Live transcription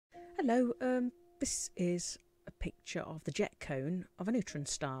Hello, this is a picture of the jet cone of a neutron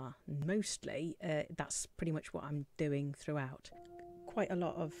star. Mostly, that's pretty much what I'm doing throughout. Quite a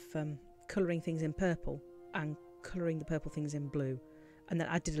lot of colouring things in purple and colouring the purple things in blue. And then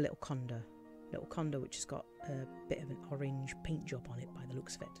I did a little conda which has got a bit of an orange paint job on it by the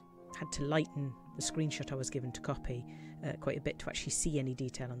looks of it. Had to lighten the screenshot I was given to copy quite a bit to actually see any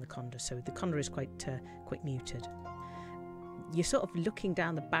detail on the conda, so the conda is quite muted. You're sort of looking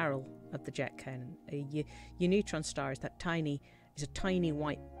down the barrel of the jet cone. Your neutron star is a tiny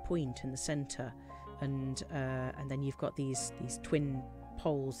white point in the centre, and then you've got these twin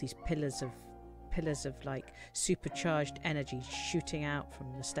poles, these pillars of like supercharged energy shooting out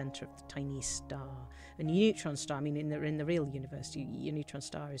from the centre of the tiny star. And your neutron star, I mean, in the real universe, your neutron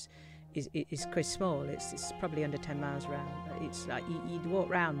star is quite small. It's probably under 10 miles around. It's like you'd walk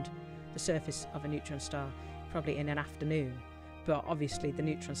round the surface of a neutron star probably in an afternoon. But obviously the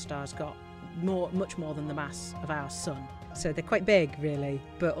neutron star's got much more than the mass of our sun. So they're quite big, really,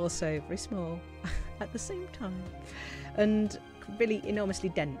 but also very small at the same time. And really enormously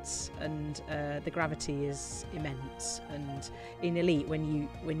dense, and the gravity is immense. And in Elite, when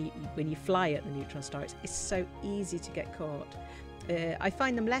you fly at the neutron star, it's so easy to get caught. I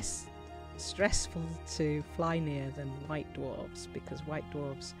find them less stressful to fly near than white dwarfs, because white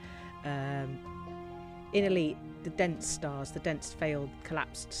dwarfs in Elite, the dense stars, the dense failed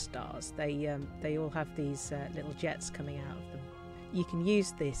collapsed stars, they all have these little jets coming out of them. You can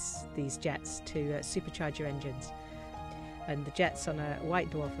use these jets to supercharge your engines, and the jets on a white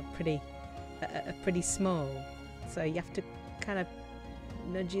dwarf are pretty small, so you have to kind of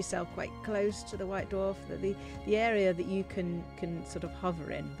nudge yourself quite close to the white dwarf. The area that you can sort of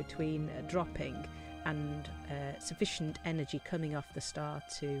hover in between dropping and sufficient energy coming off the star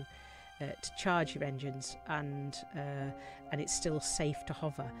to charge your engines, and it's still safe to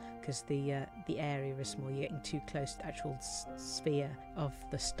hover because the area is small. You're getting too close to the actual sphere of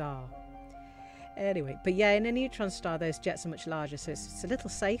the star. Anyway, but yeah, in a neutron star those jets are much larger, so it's a little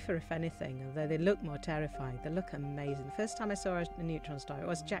safer if anything, although they look more terrifying. They look amazing. The first time I saw a neutron star, it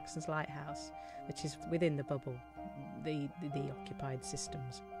was Jackson's Lighthouse, which is within the bubble, the occupied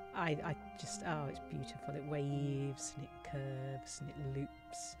systems. I just, it's beautiful. It waves and it curves and it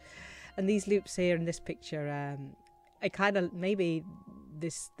loops. And these loops here in this picture, I kind of, maybe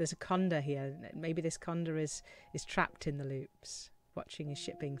there's a conda here. Maybe this conda is trapped in the loops, watching a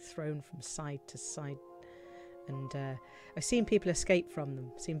ship being thrown from side to side. And I've seen people escape from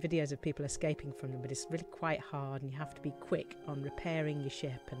them, seen videos of people escaping from them, but it's really quite hard, and you have to be quick on repairing your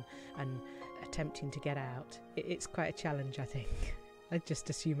ship and attempting to get out. It's quite a challenge, I think. I just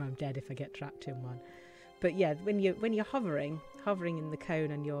assume I'm dead if I get trapped in one. But yeah, when you're hovering in the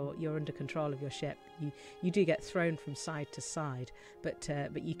cone and you're under control of your ship, you do get thrown from side to side, but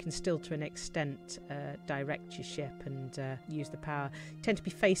you can still, to an extent, direct your ship and use the power. You tend to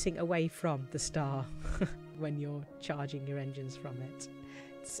be facing away from the star when you're charging your engines from it.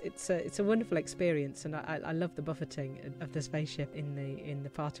 It's a wonderful experience, and I love the buffeting of the spaceship in the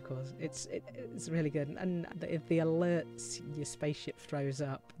particles. It's really good, and the alerts your spaceship throws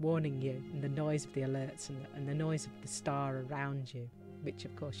up, warning you, and the noise of the alerts and the noise of the star around you, which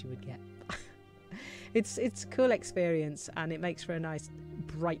of course you would get. It's a cool experience, and it makes for a nice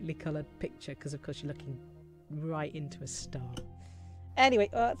brightly coloured picture because of course you're looking right into a star. Anyway,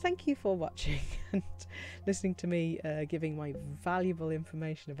 thank you for watching and listening to me giving my valuable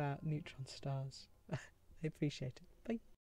information about neutron stars. I appreciate it.